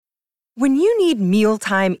When you need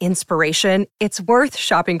mealtime inspiration, it's worth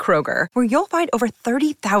shopping Kroger, where you'll find over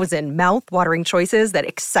 30,000 mouth-watering choices that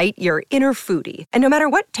excite your inner foodie. And no matter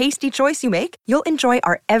what tasty choice you make, you'll enjoy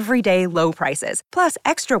our everyday low prices, plus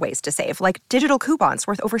extra ways to save, like digital coupons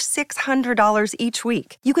worth over $600 each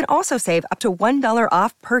week. You can also save up to $1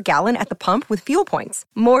 off per gallon at the pump with fuel points.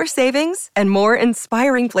 More savings and more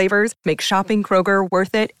inspiring flavors make shopping Kroger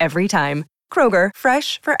worth it every time. Kroger,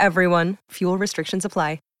 fresh for everyone. Fuel restrictions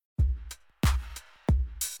apply.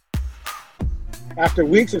 After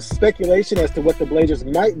weeks of speculation as to what the Blazers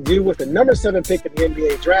might do with the number 7 pick in the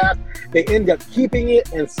NBA draft, they end up keeping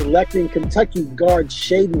it and selecting Kentucky guard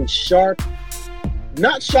Shaedon Sharpe.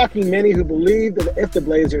 Not shocking many who believed that if the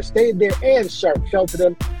Blazers stayed there and Sharpe fell to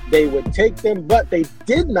them, they would take them, but they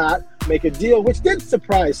did not make a deal, which did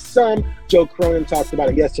surprise some. Joe Cronin talked about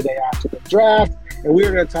it yesterday after the draft, and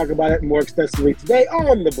we're going to talk about it more extensively today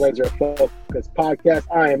on the Blazer Focus podcast.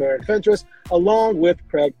 I am Aaron Fentress, along with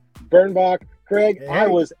Craig Birnbach. Craig, hey. I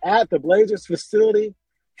was at the Blazers facility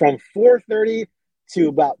from 4:30 to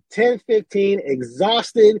about 10:15,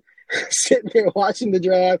 exhausted, sitting there watching the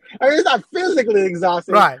draft. I mean, it's not physically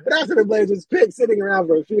exhausting, right? But after the Blazers pick, sitting around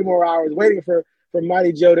for a few more hours, waiting for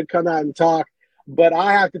Mighty Joe to come out and talk. But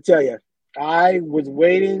I have to tell you, I was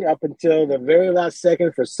waiting up until the very last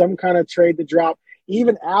second for some kind of trade to drop.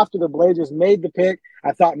 Even after the Blazers made the pick,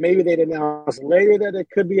 I thought maybe they'd announce later that it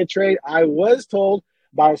could be a trade. I was told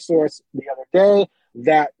by a source the other day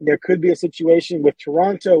that there could be a situation with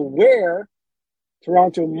Toronto where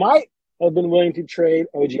Toronto might have been willing to trade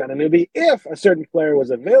OG Anunoby if a certain player was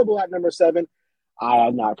available at number 7. I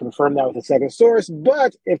have not confirmed that with a second source,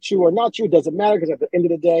 but if true or not true, it doesn't matter because at the end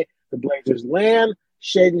of the day, the Blazers land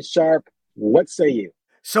Shaedon Sharpe. What say you?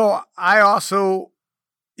 So I also,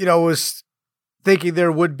 was thinking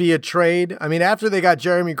there would be a trade. I mean, after they got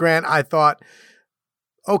Jerami Grant, I thought,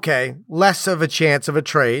 okay, less of a chance of a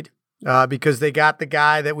trade because they got the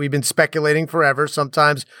guy that we've been speculating forever.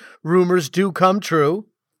 Sometimes rumors do come true,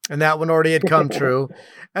 and that one already had come true.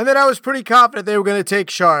 And then I was pretty confident they were going to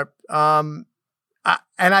take Sharpe. And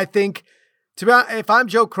I think, if I'm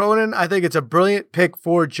Joe Cronin, I think it's a brilliant pick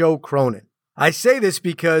for Joe Cronin. I say this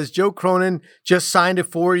because Joe Cronin just signed a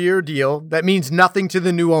 4-year deal. That means nothing to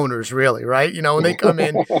the new owners, really, right? When they come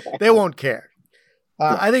in, they won't care.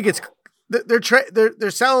 I think it's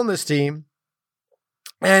they're selling this team,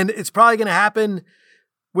 and it's probably going to happen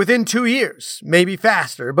within 2 years, maybe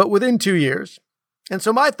faster, but within 2 years. And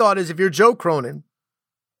so my thought is, if you're Joe Cronin,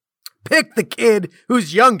 pick the kid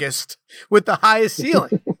who's youngest with the highest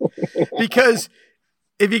ceiling, because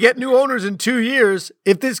if you get new owners in 2 years,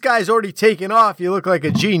 if this guy's already taken off, you look like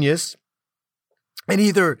a genius, and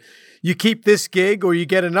either you keep this gig or you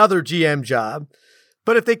get another GM job.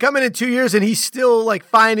 But if they come in 2 years and he's still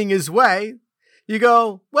finding his way, you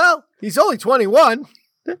go, well, he's only 21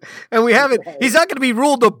 and he's not going to be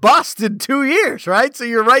ruled a bust in 2 years, right? So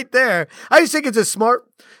you're right there. I just think it's a smart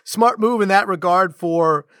move in that regard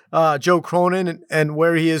for Joe Cronin and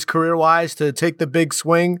where he is career-wise to take the big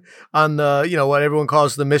swing on the, what everyone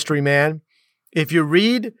calls the mystery man. If you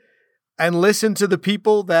read and listen to the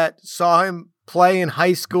people that saw him play in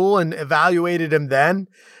high school and evaluated him then,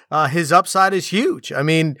 his upside is huge. I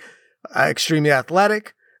mean, extremely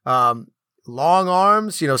athletic, long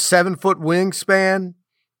arms, 7-foot wingspan,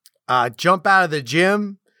 jump out of the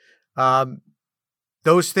gym.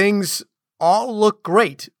 Those things all look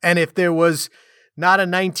great. And if there was not a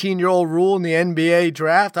 19-year-old rule in the NBA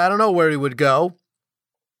draft, I don't know where he would go.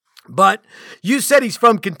 But you said he's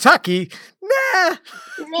from Kentucky. Nah,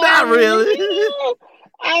 not really.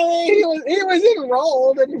 I mean, he was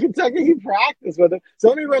enrolled in Kentucky. He practiced with him. So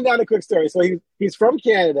let me run down a quick story. So he's from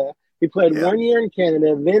Canada. He played 1 year in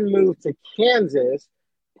Canada, then moved to Kansas,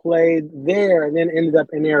 played there, and then ended up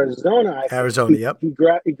in Arizona. Yep.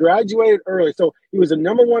 He graduated early. So he was a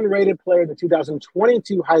number 1 rated player in the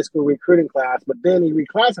 2022 high school recruiting class, but then he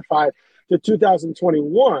reclassified to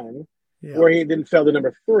 2021, where he then fell to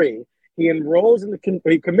number 3. He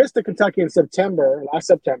commits to Kentucky in last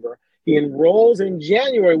September. He enrolls in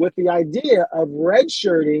January with the idea of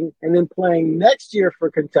redshirting and then playing next year for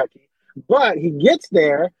Kentucky. But he gets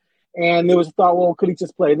there, and there was a thought, well, could he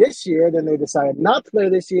just play this year? Then they decided not to play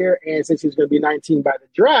this year, and since he was going to be 19 by the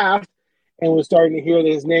draft and was starting to hear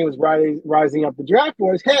that his name was rising up the draft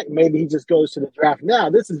boards, heck, maybe he just goes to the draft now.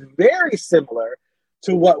 This is very similar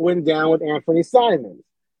to what went down with Anthony Simons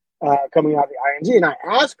coming out of the ING. And I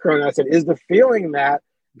asked Cronin, I said, is the feeling that,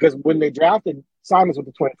 because when they drafted Simons with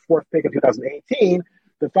the 24th pick in 2018,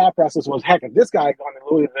 the thought process was, heck, if this guy had gone to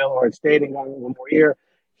Louisville or had stayed and gone one more year,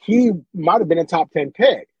 he might have been a top 10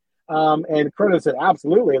 pick. And Cronin said,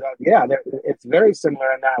 absolutely. It's very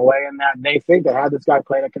similar in that way, in that they think that had this guy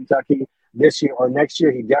played at Kentucky this year or next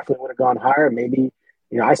year, he definitely would have gone higher. Maybe,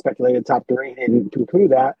 I speculated top 3 and poo-poo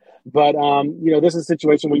that. But, this is a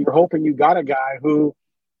situation where you're hoping you got a guy who,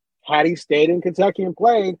 had he stayed in Kentucky and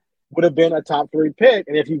played, would have been a top 3 pick.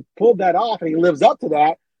 And if you pulled that off and he lives up to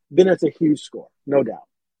that, then it's a huge score, no doubt.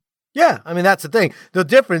 Yeah, I mean, that's the thing. The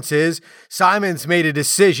difference is Simons made a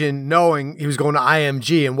decision knowing he was going to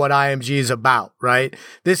IMG and what IMG is about, right?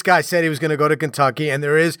 This guy said he was going to go to Kentucky, and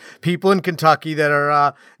there is people in Kentucky that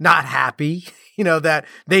are not happy, that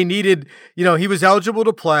they needed, he was eligible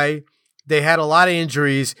to play. They had a lot of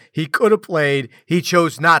injuries. He could have played. He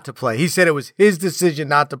chose not to play. He said it was his decision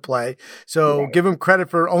not to play. So give him credit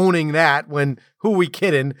for owning that when, who we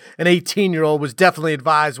kidding, an 18-year-old was definitely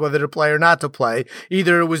advised whether to play or not to play.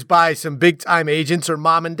 Either it was by some big-time agents or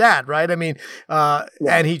mom and dad, right? I mean,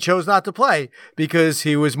 and he chose not to play because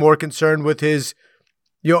he was more concerned with his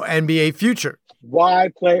NBA future.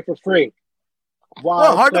 Why play for free?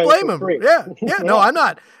 Well, hard to blame him. Yeah. No, I'm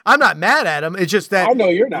not mad at him. It's just that I know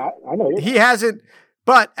you're not. He hasn't.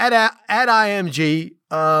 But at IMG,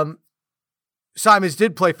 Simons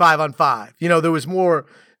did play 5-on-5.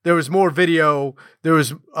 There was more video. There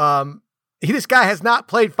was this guy has not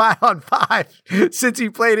played 5-on-5 since he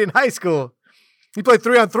played in high school. He played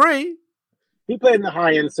 3-on-3. He played in the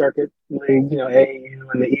high-end circuit league,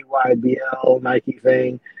 AAU and the EYBL Nike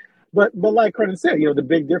thing. But like Cronin said, the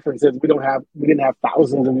big difference is we didn't have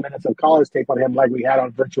thousands of minutes of college tape on him like we had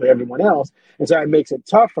on virtually everyone else, and so it makes it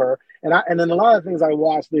tougher. And then a lot of things I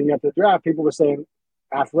watched leading up to the draft, people were saying,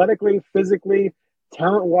 athletically, physically,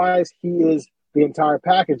 talent-wise, he is the entire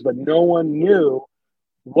package, but no one knew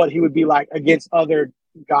what he would be like against other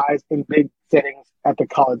guys in big settings at the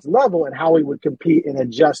college level and how he would compete and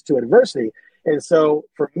adjust to adversity. And so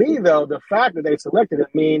for me, though, the fact that they selected him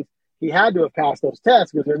means he had to have passed those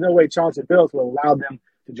tests because there's no way Chauncey Billups would allow them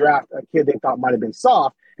to draft a kid they thought might have been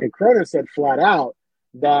soft. And Cronin said flat out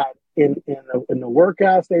that in the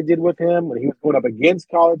workouts they did with him, when he was going up against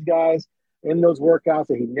college guys in those workouts,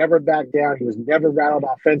 that he never backed down. He was never rattled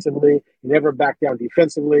offensively. He never backed down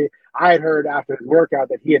defensively. I had heard after his workout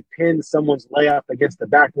that he had pinned someone's layup against the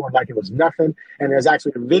backboard like it was nothing. And there's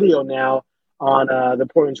actually a video now on the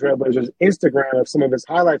Portland Trailblazers Instagram of some of his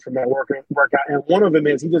highlights from that workout. And one of them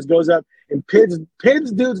is he just goes up and pins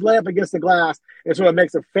dude's layup against the glass and sort of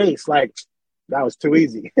makes a face like, that was too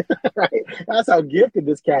easy, right? That's how gifted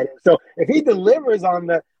this cat is. So if he delivers on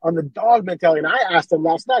the dog mentality, and I asked him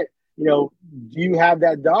last night, do you have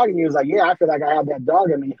that dog? And he was like, yeah, I feel like I have that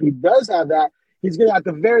dog. I mean, if he does have that, he's going to, at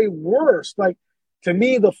the very worst, like, to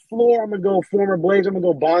me, the floor, I'm going to go former Blazer, I'm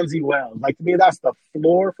going to go Bonzi Wells. Like, to me, that's the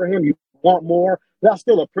floor for him. You want more. That's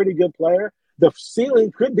still a pretty good player. The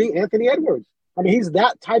ceiling could be Anthony Edwards. I mean, he's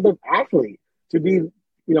that type of athlete to be,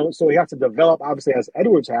 so he has to develop, obviously, as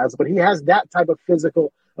Edwards has, but he has that type of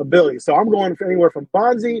physical ability. So I'm going anywhere from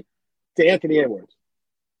Bonzi to Anthony Edwards.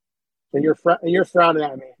 And you're frowning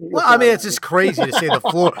at me. Well, I mean, it's just crazy to say the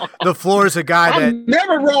floor. The floor is a guy that I'm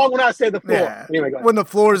never wrong when I say the floor. Yeah, anyway, when the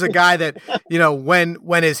floor is a guy that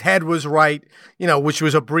when his head was right, which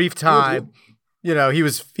was a brief time. He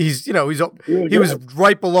was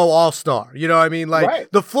right below all-star. You know what I mean? Like right.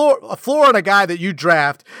 a floor on a guy that you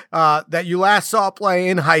draft, that you last saw play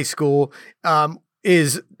in high school,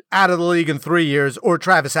 is out of the league in 3 years, or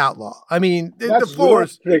Travis Outlaw. I mean, the floor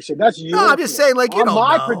is prediction. That's your No, I'm just saying, like, you don't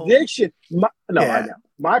my know. Prediction. I know.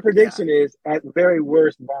 My prediction is at very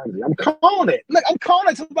worst Bonzi. I'm calling it. Look, I'm calling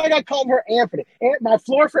it something like I called her Anthony. And my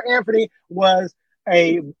floor for Anthony was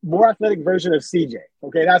a more athletic version of CJ.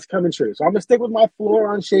 Okay, that's coming true. So I'm gonna stick with my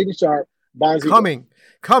floor on Shaedon Sharpe. Bonzi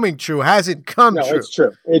coming true hasn't come true. It's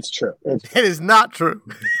true. It's true. It is not true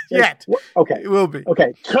yet. Okay, it will be.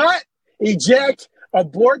 Okay, cut, eject,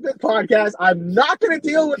 abort this podcast. I'm not going to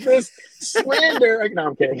deal with this slander. No,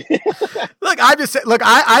 I'm kidding.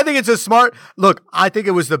 I think it's a smart look. I think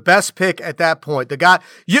it was the best pick at that point. The guy,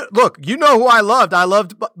 you know who I loved. I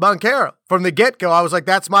loved Banchero from the get go. I was like,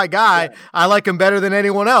 that's my guy. Yeah. I like him better than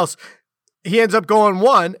anyone else. He ends up going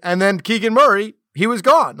 1, and then Keegan Murray, he was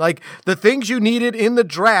gone. Like, the things you needed in the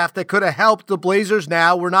draft that could have helped the Blazers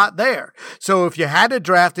now were not there. So if you had to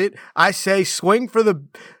draft it, I say swing for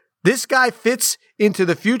this guy fits into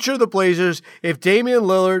the future of the Blazers. If the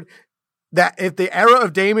era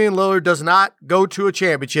of Damian Lillard does not go to a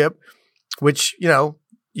championship, which,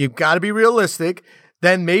 you've got to be realistic,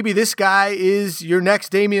 then maybe this guy is your next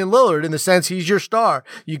Damian Lillard in the sense he's your star.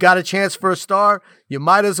 You got a chance for a star, you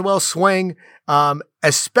might as well swing.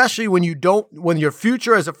 especially when your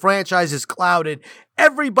future as a franchise is clouded.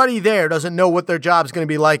 Everybody there doesn't know what their job's going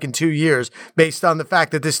to be like in 2 years based on the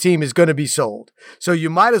fact that this team is going to be sold. So you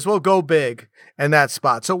might as well go big in that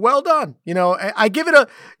spot. So well done. I give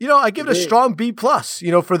it a strong B plus,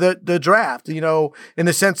 for the draft, in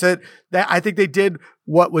the sense that I think they did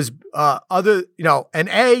what was an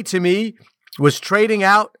A to me was trading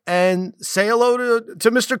out and say hello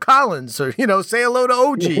to Mr. Collins, or, say hello to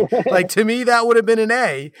OG. Like, to me, that would have been an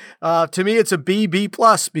A. To me, it's a B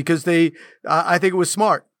plus because I think it was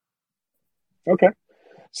smart. Okay.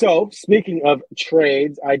 So speaking of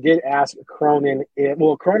trades, I did ask Cronin.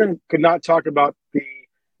 Cronin could not talk about the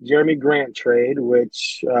Jerami Grant trade,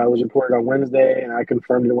 which was reported on Wednesday, and I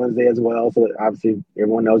confirmed it Wednesday as well. So obviously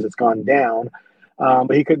everyone knows it's gone down.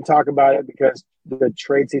 But he couldn't talk about it because the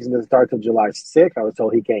trade season doesn't start till July 6th. I was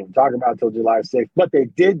told he can't even talk about it till July 6th. But they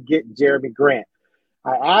did get Jerami Grant.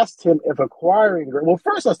 I asked him if acquiring Grant. Well,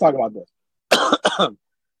 first let's talk about this.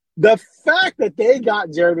 The fact that they got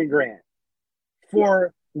Jerami Grant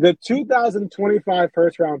for the 2025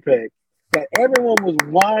 first-round pick that everyone was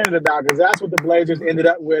whining about, because that's what the Blazers ended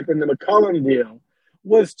up with in the McCollum deal,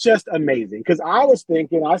 was just amazing. Because I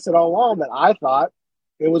said all along that I thought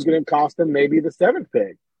it was going to cost them maybe the 7th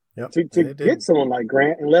pick to get someone like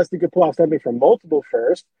Grant, unless they could pull off something from multiple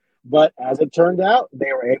firsts. But as it turned out,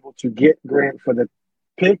 they were able to get Grant for the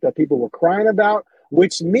pick that people were crying about,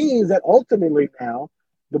 which means that ultimately now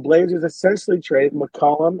the Blazers essentially traded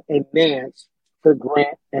McCollum and Nance for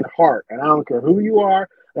Grant and Hart. And I don't care who you are,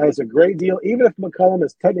 that is a great deal. Even if McCollum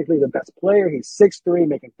is technically the best player, he's 6'3",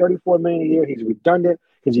 making $34 million a year. He's redundant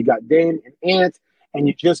because you got Dame and Ant, and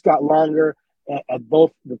you just got longer at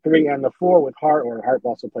both the 3 and the 4 with Hart, or Hart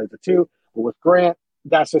also plays the 2. But with Grant,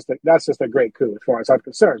 that's just a great coup as far as I'm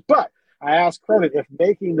concerned. But I asked Cronin if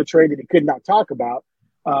making the trade that he could not talk about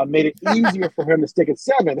made it easier for him to stick at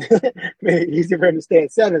 7, made it easier for him to stay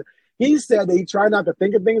at 7. He said that he tried not to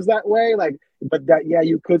think of things that way, but that,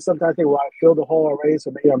 you could sometimes think, well, I filled the hole already,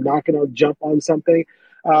 so maybe I'm not going to jump on something.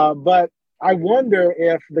 But I wonder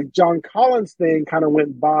if the John Collins thing kind of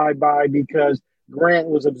went by because Grant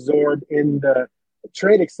was absorbed in the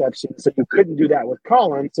trade exception, so you couldn't do that with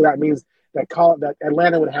Collins. So that means that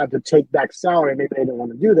Atlanta would have to take back salary. Maybe they didn't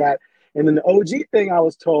want to do that. And then the OG thing, I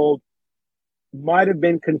was told, might have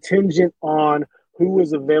been contingent on who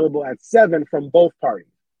was available at 7 from both parties.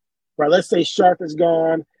 Right? Let's say Sharpe is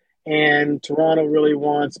gone and Toronto really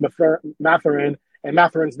wants Mathurin, and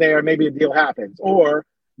Mathurin's there. Maybe a deal happens. Or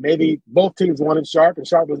maybe both teams wanted Sharpe and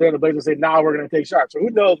Sharpe was there, and the Blazers say, we're going to take Sharpe. So who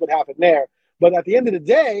knows what happened there. But at the end of the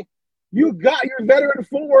day, you got your veteran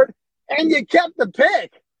forward and you kept the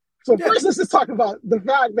pick. So first, let's just talk about the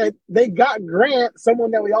fact that they got Grant,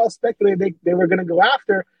 someone that we all speculated they were going to go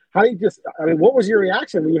after. What was your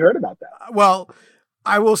reaction when you heard about that? Well,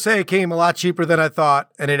 I will say it came a lot cheaper than I thought,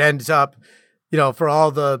 and it ends up, for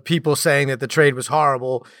all the people saying that the trade was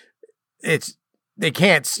horrible, if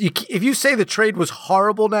you say the trade was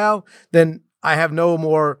horrible now, then I have no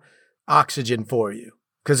more oxygen for you.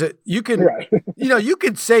 Because you can, you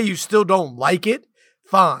could say you still don't like it,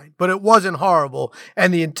 fine, but it wasn't horrible,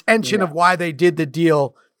 and the intention of why they did the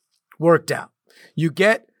deal worked out. You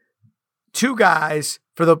get 2 guys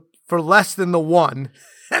for less than the 1,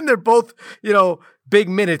 and they're both, big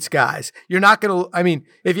minutes guys. You're not going to,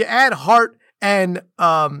 if you add Hart and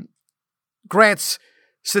Grant's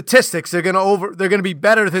statistics, they're going to be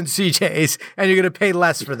better than CJ's, and you're going to pay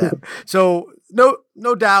less for them. So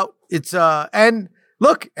no doubt it's, and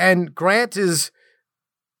look, and Grant is,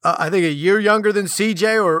 I think, a year younger than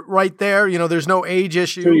CJ, or right there. There's no age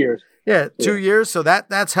issue. 2 years. Yeah, 2 years. So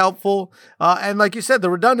that's helpful. And like you said, the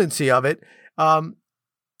redundancy of it.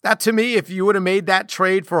 That, to me, if you would have made that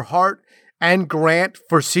trade for Hart and Grant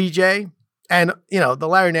for CJ, and the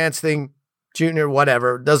Larry Nance thing, Junior,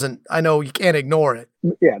 whatever, I know you can't ignore it.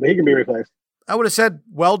 Yeah, but he can be replaced. I would have said,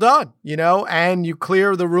 well done, and you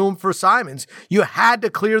clear the room for Simons. You had to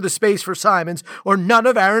clear the space for Simons, or none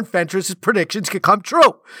of Aaron Fentress's predictions could come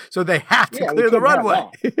true. So they have to clear the runway.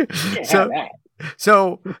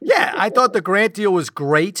 So, I thought the Grant deal was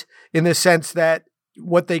great in the sense that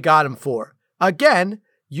what they got him for. Again,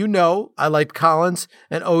 I liked Collins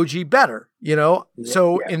and OG better,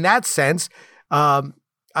 So in that sense, I'm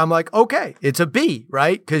like, okay, it's a B,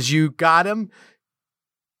 right? Because you got him.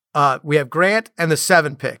 We have Grant and the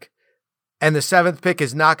 7th pick, and the 7th pick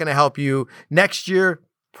is not going to help you next year.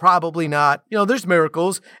 Probably not. There's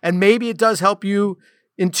miracles, and maybe it does help you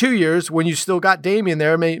in 2 years when you still got Damian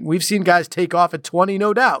there. We've seen guys take off at 20,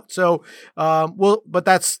 no doubt. So, but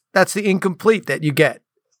that's the incomplete that you get.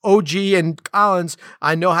 OG and Collins,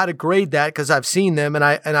 I know how to grade that because I've seen them, and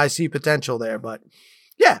I see potential there. But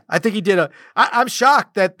Yeah, I think he did I'm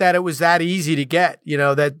shocked that it was that easy to get,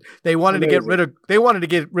 that they wanted to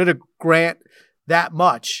get rid of Grant that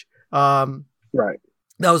much. Right.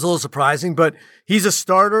 That was a little surprising, but he's a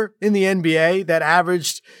starter in the NBA that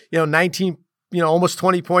averaged, 19, almost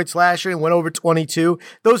 20 points last year and went over 22.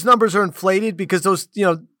 Those numbers are inflated because those,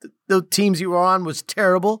 the teams you were on was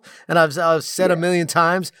terrible. And I've said a million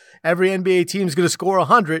times, every NBA team is going to score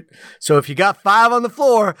 100. So if you got 5 on the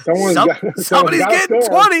floor, somebody's getting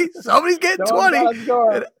 20. Somebody's getting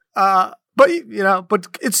 20. But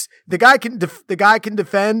it's the guy can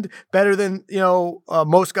defend better than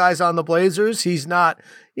most guys on the Blazers. He's not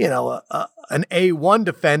an A1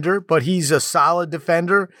 defender, but he's a solid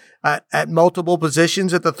defender at multiple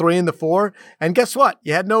positions at the 3 and the 4. And guess what?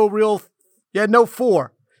 You had no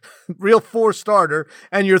 4, real 4 starter,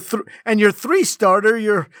 and your 3 starter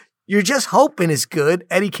you're just hoping is good,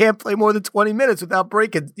 and he can't play more than 20 minutes without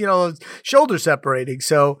breaking, shoulder separating.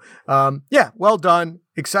 So, well done.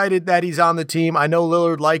 Excited that he's on the team. I know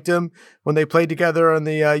Lillard liked him when they played together on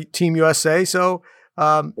the Team USA. So,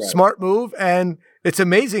 smart move. And it's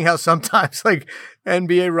amazing how sometimes like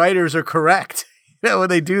NBA writers are correct, when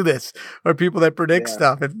they do this, or people that predict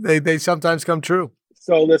stuff. They sometimes come true.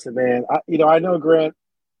 So listen, man, I know Grant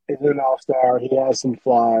is an all-star. He has some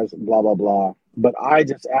flaws, blah, blah, blah. But I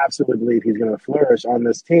just absolutely believe he's going to flourish on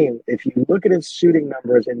this team. If you look at his shooting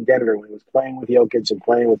numbers in Denver when he was playing with Jokic and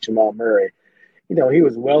playing with Jamal Murray, he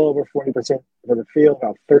was well over 40% for the field,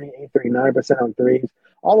 about 38, 39% on threes.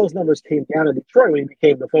 All those numbers came down in Detroit when he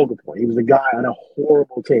became the focal point. He was a guy on a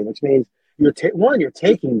horrible team, which means you're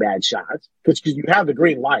taking bad shots because you have the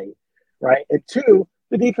green light, right? And 2,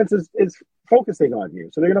 the defense is focusing on you.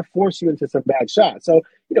 So they're going to force you into some bad shots. So,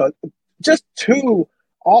 just 2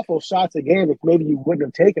 awful shots a game that maybe you wouldn't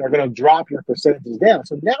have taken are going to drop your percentages down.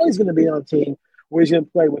 So now he's going to be on a team where he's going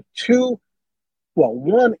to play with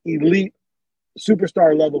 1 elite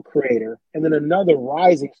superstar level creator and then another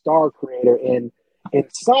rising star creator in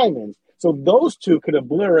Simons. So those 2 could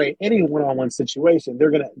obliterate any one-on-one situation.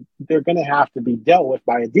 They're gonna have to be dealt with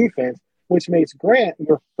by a defense, which makes Grant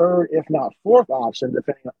your 3rd, if not 4th option,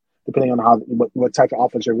 depending on what type of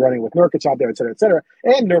offense you're running with Nurkic out there, et cetera, et cetera.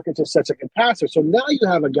 And Nurkic is such a good passer. So now you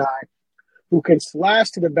have a guy who can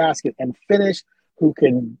slash to the basket and finish, who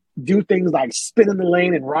can do things like spin in the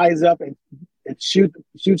lane and rise up and shoot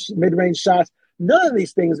mid-range shots. None of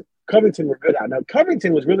these things Covington were good at. Now,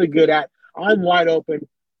 Covington was really good at, I'm wide open,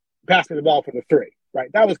 passing the ball for the 3, right?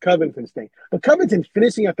 That was Covington's thing. But Covington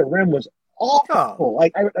finishing at the rim was awful.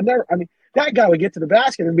 Like, that guy would get to the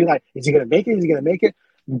basket and be like, is he going to make it? Is he going to make it?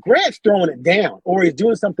 Grant's throwing it down, or he's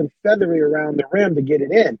doing something feathery around the rim to get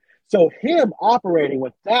it in. So him operating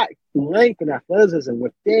with that length and athleticism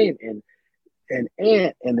with Dame and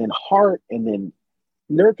Ant and then Hart and then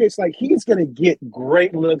Nurkic, like he's going to get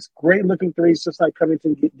great looks, great looking threes, just like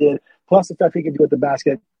Covington did, plus the stuff he can do at the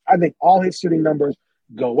basket. I think all his shooting numbers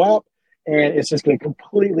go up, and it's just going to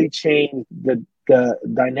completely change the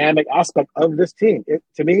dynamic aspect of this team.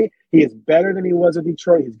 To me, he is better than he was at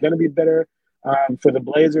Detroit. He's going to be better for the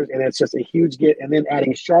Blazers, and it's just a huge get. And then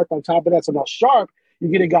adding Sharpe on top of that. So now Sharpe, you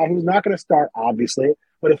get a guy who's not going to start, obviously,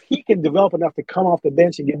 but if he can develop enough to come off the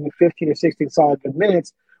bench and give you 15 or 16 solid good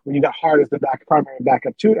minutes, when you got Hart as the primary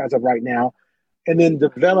backup too, as of right now, and then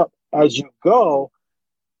develop as you go.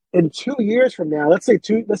 In 2 years from now, let's say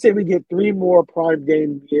we get 3 more prime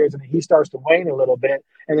Dame years and he starts to wane a little bit,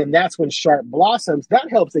 and then that's when Sharpe blossoms. That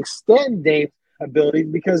helps extend Dame's abilities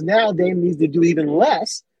because now Dame needs to do even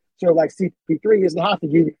less. So like CP3 doesn't have to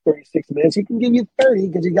give you 36 minutes. He can give you 30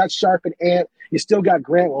 because you got Sharpe and Ant. You still got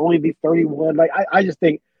Grant, will only be 31. Like I just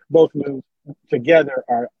think both moves together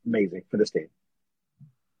are amazing for this team.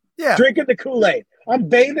 Yeah. Drinking the Kool-Aid. I'm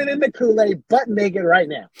bathing in the Kool-Aid, butt naked right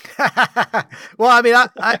now. Well, I mean,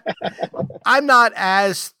 I'm not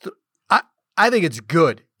as I think it's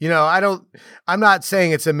good. I'm not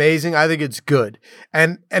saying it's amazing. I think it's good.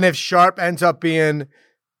 And if Sharpe ends up being,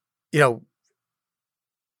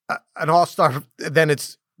 an all-star, then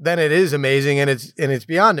it is amazing, and it's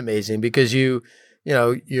beyond amazing because you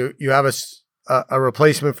have a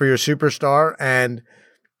replacement for your superstar, and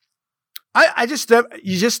you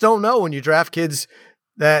just don't know when you draft kids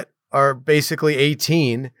that are basically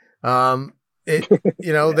 18. There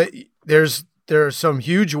are some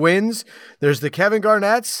huge wins. There's the Kevin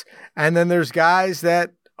Garnetts, and then there's guys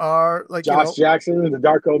that are like Josh Jackson, the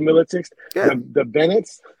Darko Milicic, the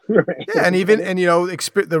Bennetts. Yeah,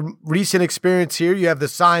 the recent experience here, you have the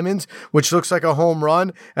Simons, which looks like a home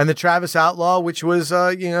run, and the Travis Outlaw, which was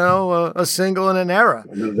a single in an era.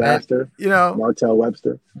 A disaster. And, Martell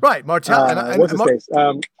Webster. Right, Martell. What's his face?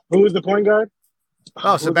 Who was the point guard?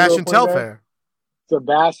 Oh, Sebastian Telfair.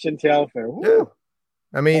 Sebastian Telfair. Yeah.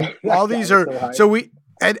 I mean, all these are so we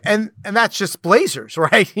and that's just Blazers,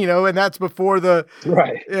 right? And that's before the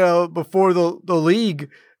before the league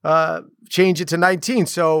change it to 19.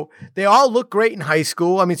 So they all look great in high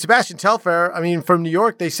school. I mean, Sebastian Telfair, from New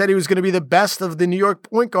York, they said he was going to be the best of the New York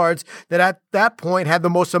point guards that at that point had the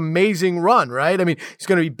most amazing run, right? I mean, he's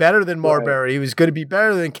going to be better than Marbury. Right. He was going to be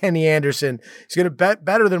better than Kenny Anderson. He's going to be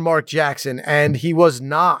better than Mark Jackson. And he was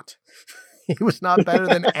not. He was not better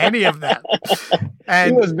than any of them.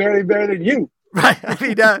 And he was very better than you. Right. I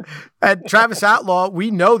mean, and Travis Outlaw, we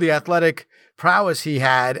know the athletic prowess he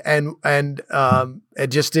had, and it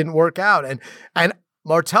just didn't work out. And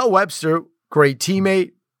Martell Webster, great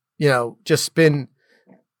teammate, just been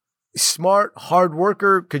smart, hard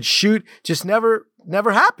worker, could shoot, just never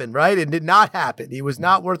happened, right? It did not happen. He was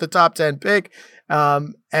not worth a top 10 pick.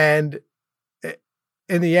 And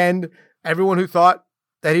in the end, everyone who thought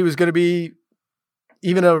that he was going to be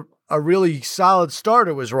even a really solid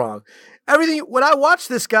starter was wrong. When I watch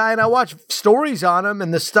this guy and I watch stories on him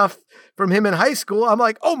and the stuff from him in high school, I'm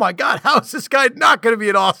like, oh my God, how is this guy not going to be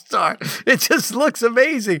an all-star? It just looks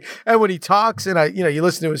amazing. And when he talks and you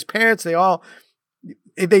listen to his parents,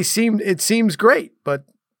 it seems great, but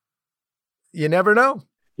you never know.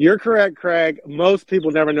 You're correct, Craig. Most people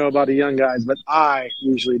never know about the young guys, but I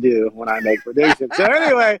usually do when I make predictions. So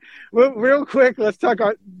anyway, real quick, let's talk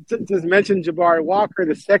about, just mention Jabari Walker,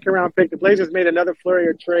 the second-round pick. The Blazers made another flurry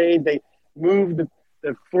of trade. They moved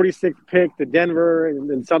the 46th pick to Denver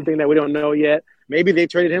and something that we don't know yet. Maybe they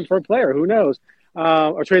traded him for a player. Who knows?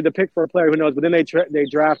 Or traded the pick for a player. Who knows? But then they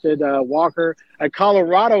drafted Walker, a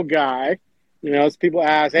Colorado guy. People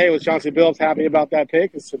ask, hey, was Chauncey Billups happy about that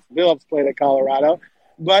pick? Since Billups played at Colorado.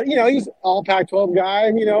 But, he's all Pac-12 guy,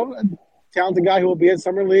 a talented guy who will be at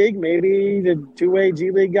Summer League, maybe the two-way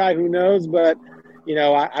G League guy, who knows. But,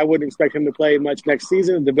 I wouldn't expect him to play much next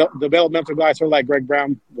season. The developmental guy, sort of like Greg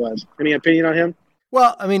Brown was. Any opinion on him?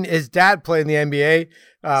 Well, his dad played in the NBA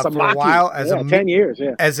for a while. 10 years,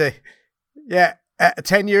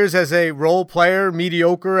 10 years as a role player,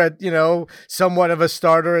 mediocre at, somewhat of a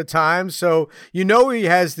starter at times. So, he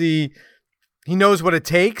knows what it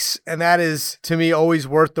takes, and that is, to me, always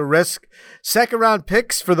worth the risk. Second-round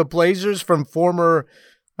picks for the Blazers from former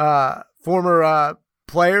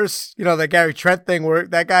players. The Gary Trent thing, where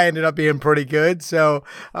that guy ended up being pretty good. So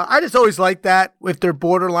I just always like that with their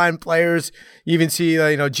borderline players. You even see,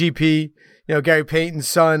 GP, Gary Payton's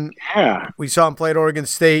son. Yeah. We saw him play at Oregon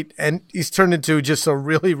State, and he's turned into just a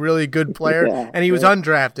really, really good player, and he was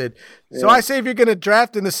undrafted. Yeah. So I say if you're going to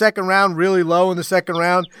draft in the second round, really low in the second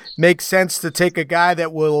round, makes sense to take a guy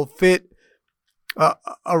that will fit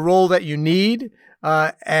a role that you need,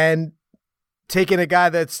 and taking a guy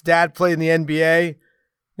that's dad played in the NBA.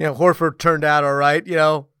 Horford turned out all right.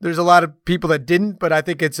 There's a lot of people that didn't, but I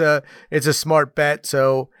think it's a smart bet.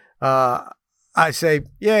 So I say,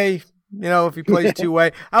 yay. If he plays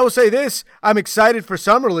two-way. I will say this, I'm excited for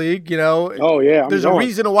Summer League, Oh, yeah. There's a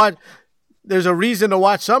reason to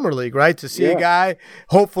watch Summer League, right? To see a guy,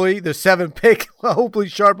 hopefully the 7th pick, hopefully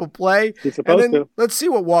Sharpe will play. He's supposed to. Let's see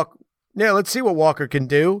what Walker can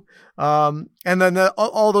do. And then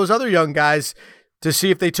all those other young guys to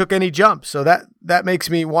see if they took any jumps. So that makes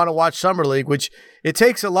me want to watch Summer League, which it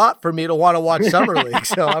takes a lot for me to want to watch Summer League.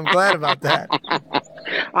 So I'm glad about that.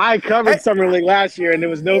 I covered Summer League last year, and there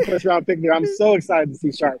was no first-round pick there. I'm so excited to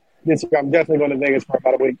see Sharpe this year. I'm definitely going to Vegas for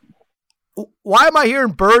about a week. Why am I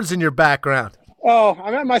hearing birds in your background? Oh,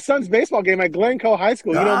 I'm at my son's baseball game at Glencoe High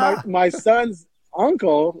School. My son's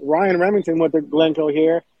uncle, Ryan Remington, went to Glencoe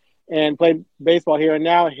here and played baseball here. And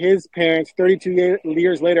now his parents, 32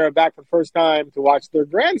 years later, are back for the first time to watch their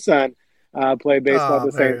grandson play baseball at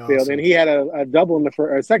the same field. And he had a double in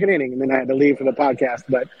the second inning, and then I had to leave for the podcast.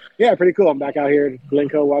 But, yeah, pretty cool. I'm back out here at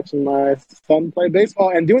Glencoe watching my son play baseball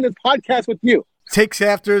and doing this podcast with you. Takes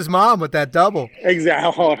after his mom with that double.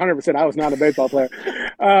 Exactly. 100%. I was not a baseball player.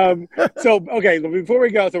 Okay, before we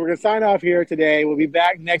go, so we're going to sign off here today. We'll be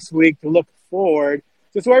back next week to look forward.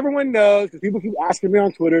 Just so everyone knows, because people keep asking me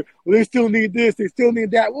on Twitter, well, they still need this, they still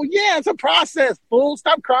need that. Well, yeah, it's a process, fool.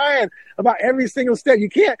 Stop crying about every single step. You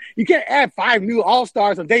can't add 5 new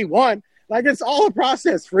All-Stars on day one. Like, it's all a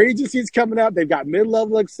process. Free agency's coming up. They've got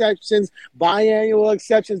mid-level exceptions, biannual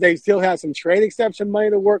exceptions. They still have some trade exception money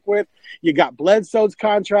to work with. You got Bledsoe's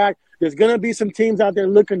contract. There's going to be some teams out there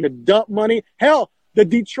looking to dump money. Hell, the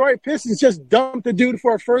Detroit Pistons just dumped the dude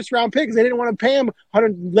for a first-round pick because they didn't want to pay him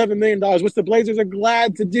 $111 million, which the Blazers are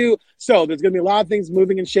glad to do. So there's going to be a lot of things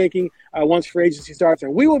moving and shaking once free agency starts.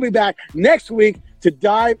 And we will be back next week to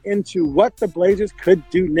dive into what the Blazers could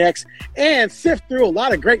do next and sift through a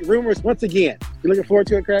lot of great rumors once again. You looking forward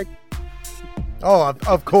to it, Craig? Oh,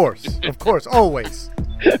 of course, always.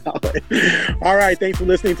 All right. Thanks for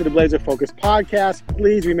listening to the Blazer Focus podcast.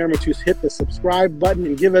 Please remember to hit the subscribe button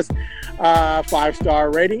and give us a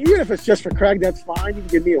 5-star rating. Even if it's just for Craig, that's fine. You can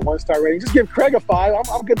give me a 1-star rating. Just give Craig a 5.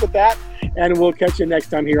 I'm good with that. And we'll catch you next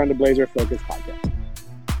time here on the Blazer Focus podcast.